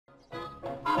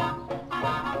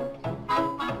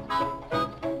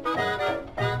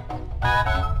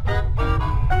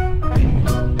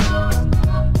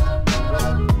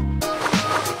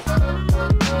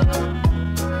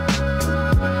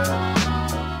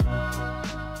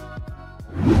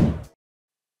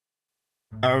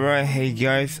Alright, hey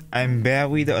guys, I'm back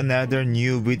with another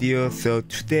new video. So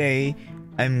today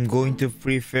I'm going to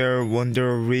prepare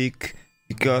Wonder Week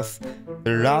because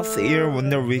last year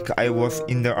Wonder Week I was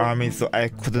in the army, so I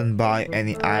couldn't buy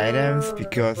any items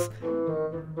because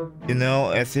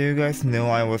as you guys know,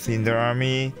 I was in the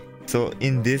army. So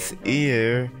in this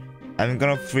year I'm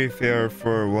gonna prepare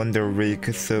for Wonder Week.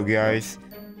 So guys,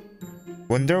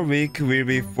 Wonder Week will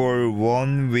be for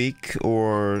 1 week,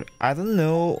 or I don't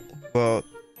know, but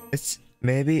it's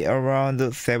maybe around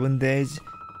 7 days.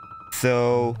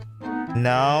 So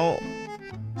now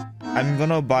I'm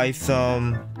gonna buy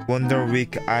some Wonder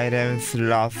Week items.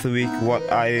 Last week what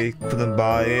I couldn't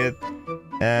buy it,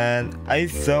 and I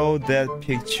saw that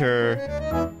picture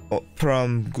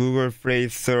from Google Play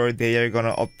Store. They are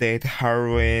gonna update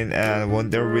Halloween and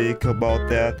Wonder Week about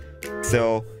that.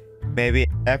 So maybe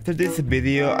after this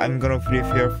video I'm gonna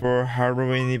prepare for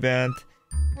Halloween event.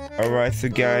 Alright, so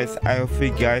guys, I hope you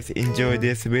guys enjoy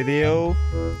this video,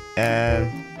 and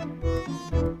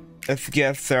let's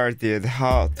get started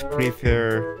how to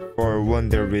prepare for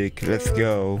Wonder Week. Let's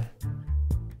go.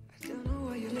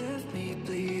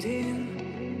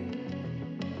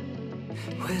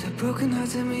 With a broken heart,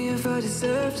 tell me if I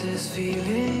deserve this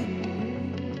feeling.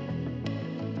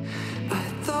 I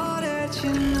thought that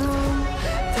you know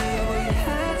that we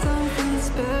had something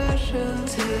special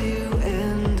till you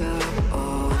end up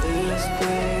all this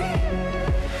way.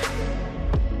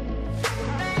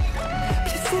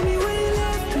 Please tell me when you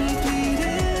left me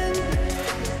bleeding.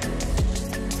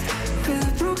 With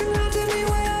a broken heart, tell me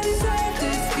why I deserve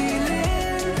this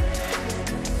feeling.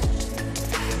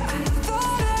 I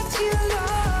thought that you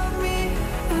loved me,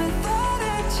 I thought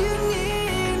that you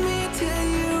need me till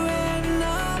you end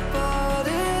up all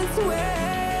this way.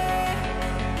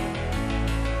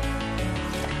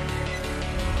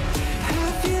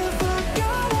 Have you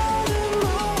forgot all the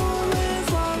moments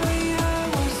while we had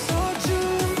was so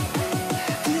true?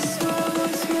 This world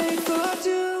was made for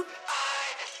two.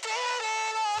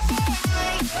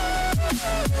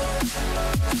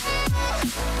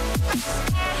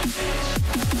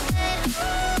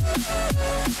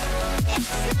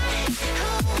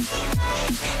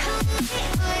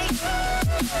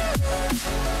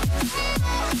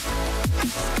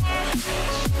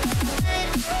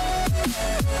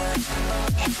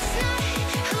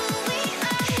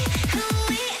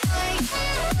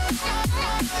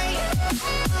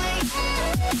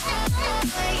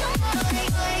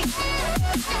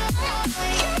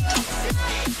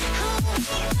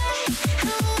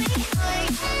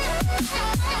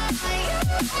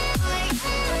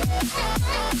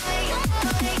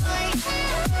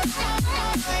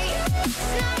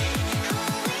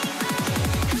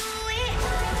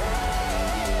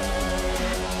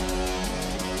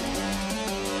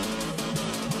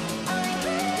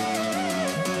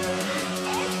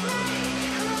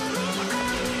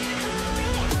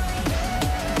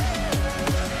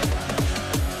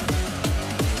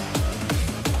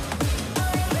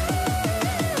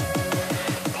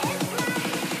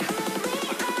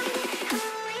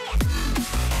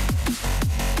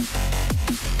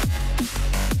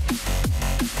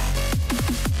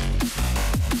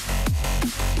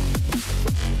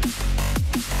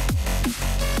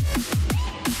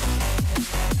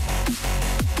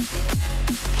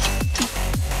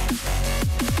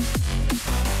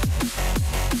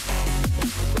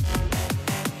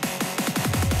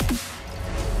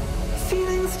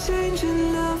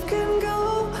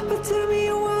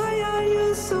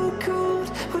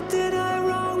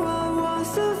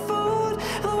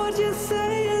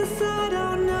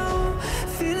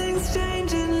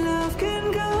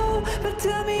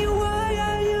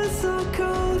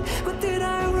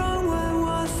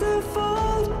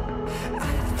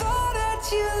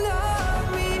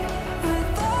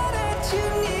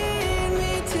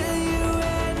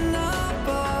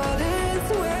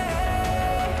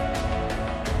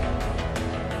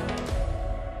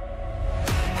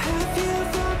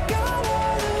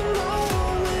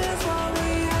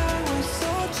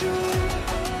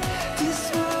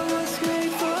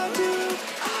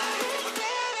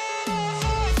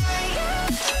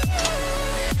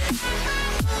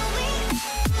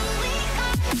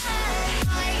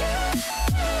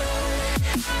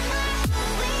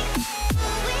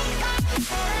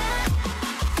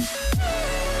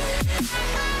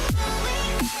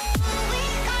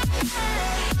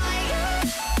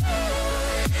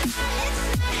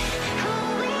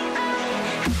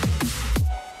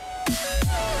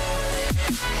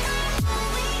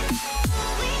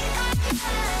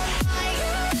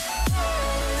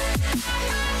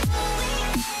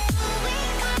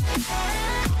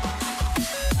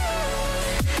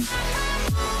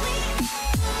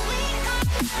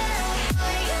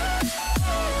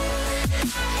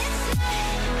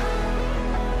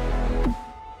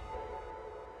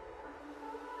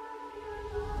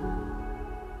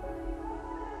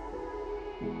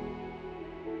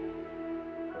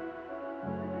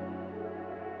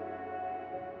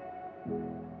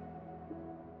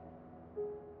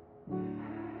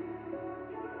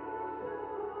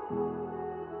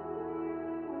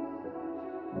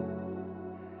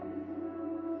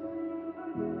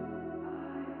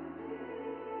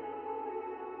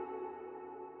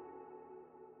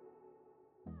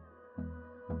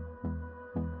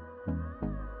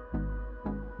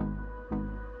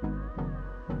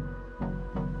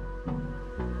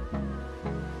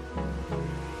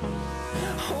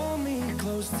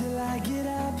 close till I get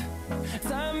up.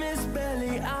 Time is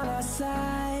barely on our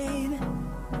side.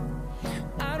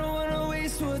 I don't wanna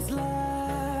waste what's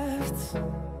left.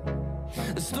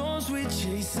 The storms we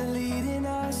chase are leading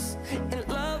us, and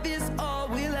love is all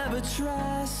we'll ever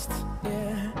trust.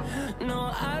 Yeah,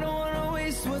 no, I don't wanna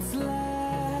waste what's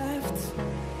left.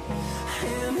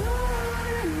 And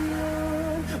on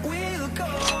we'll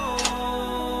go,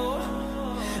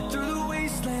 through the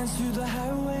wastelands, through the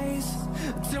highways,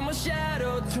 till my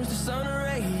shadow turns to sun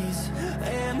rays.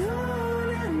 And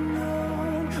on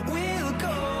we'll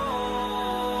go,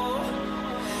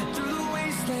 through the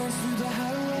wastelands, through the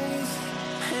highways,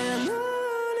 and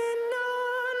on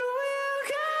we'll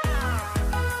go.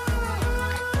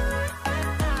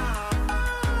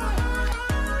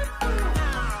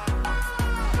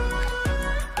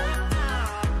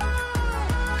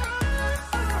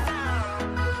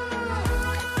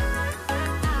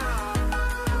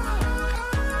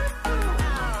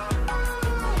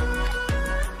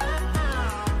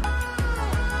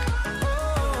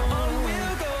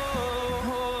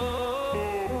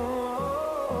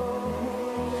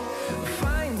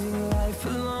 Finding life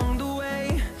along the way,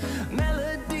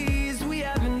 melodies we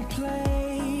haven't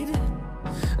played.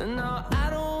 No, I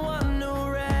don't want no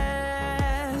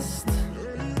rest.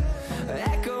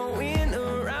 Echoing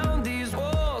around these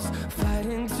walls,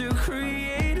 fighting to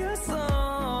create a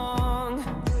song.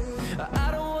 I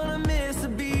don't wanna miss a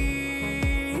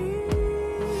beat.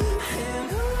 And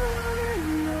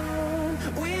on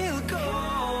we'll go,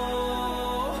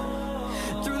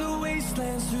 through the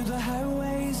wastelands, through the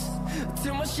highways,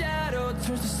 till my shadow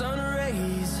turns to sun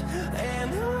rays.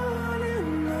 And on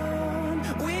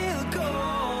we'll go,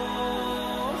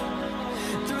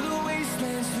 through the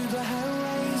wastelands, through the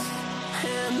highways,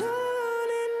 and on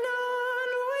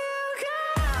we'll go.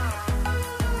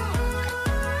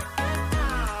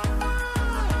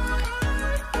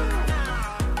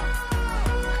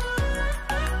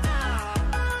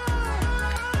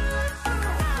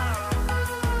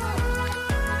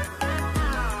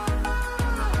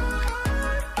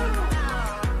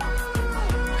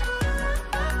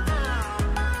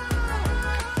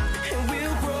 And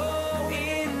we'll grow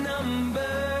in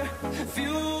number,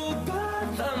 fueled by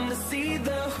them to see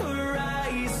the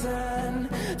horizon,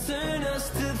 turn us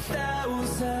to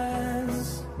thousands.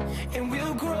 And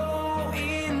we'll grow